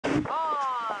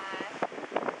Aww.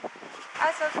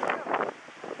 That's so cute.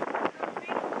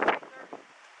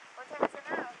 What time is it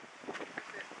now?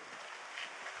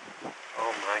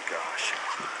 Oh my gosh.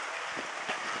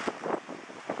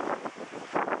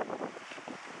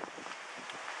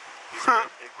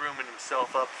 He's grooming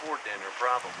himself up for dinner,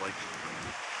 probably.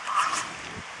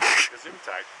 Zoom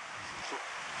tight.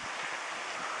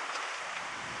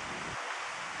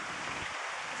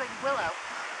 It's like Willow.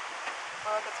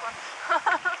 Oh, that's one.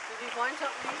 Did he find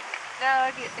something?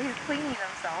 No, he's cleaning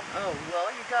himself. Oh,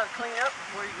 well, you gotta clean up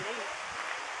before you can eat.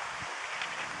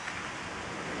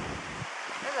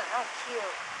 Isn't that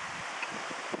cute?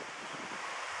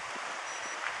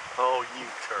 Oh, you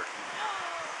turkey.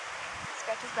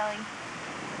 Scratch his belly.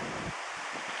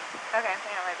 Okay, I'm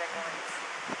cleaning out my big ones.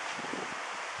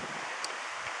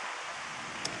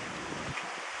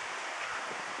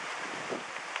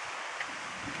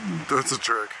 That's a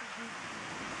trick.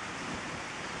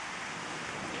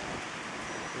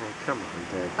 Oh, come on,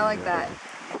 Dad. I like that.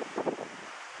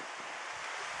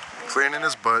 Cleaning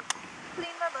his butt.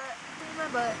 Clean my butt. Clean my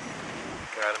butt.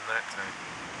 Got him that time.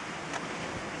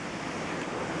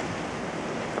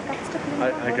 That's to clean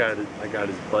my butt. I got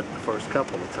his butt the first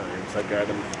couple of times. I got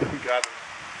him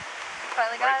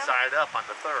Finally right got him? side up on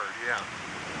the third, yeah.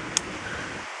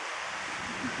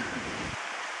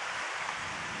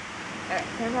 Alright,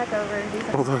 turn back over and do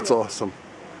something. Oh, that's awesome.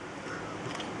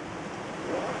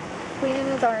 Cleaning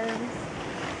his arms.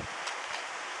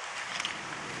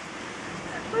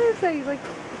 What is that? He's like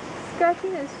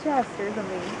scratching his chest or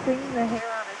something. Cleaning the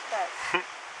hair on his chest.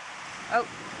 Oh,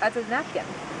 that's his napkin.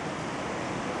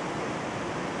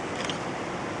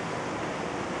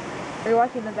 Are you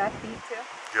watching the back feet too?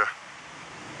 Yeah.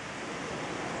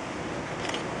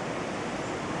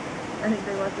 I think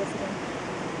they watch this again.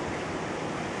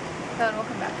 Then we'll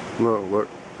come back. No, look.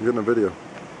 I'm getting a video.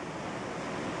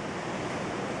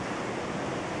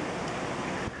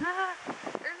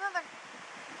 There's another.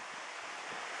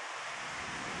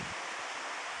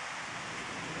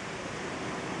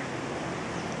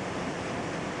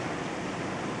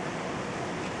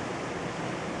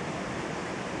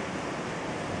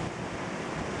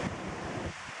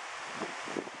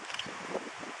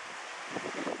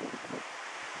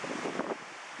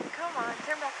 Come on,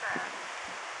 turn back around.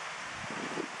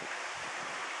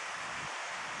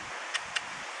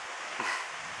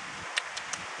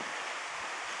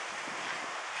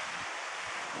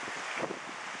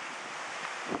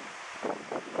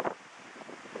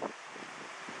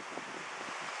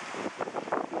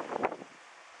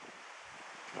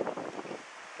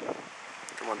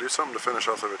 Come on, do something to finish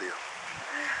off the video.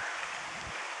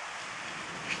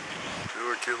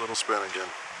 Do a cute little spin again.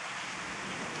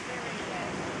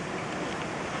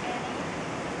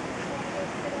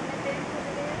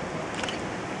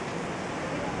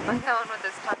 Like that one with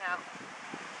his tongue out.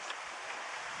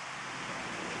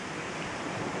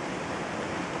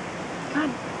 Come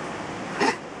on.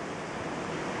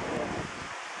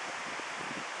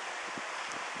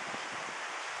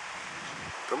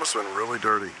 That must have been really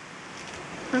dirty.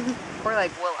 Or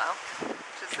like Willow,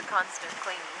 just the constant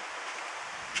cleaning.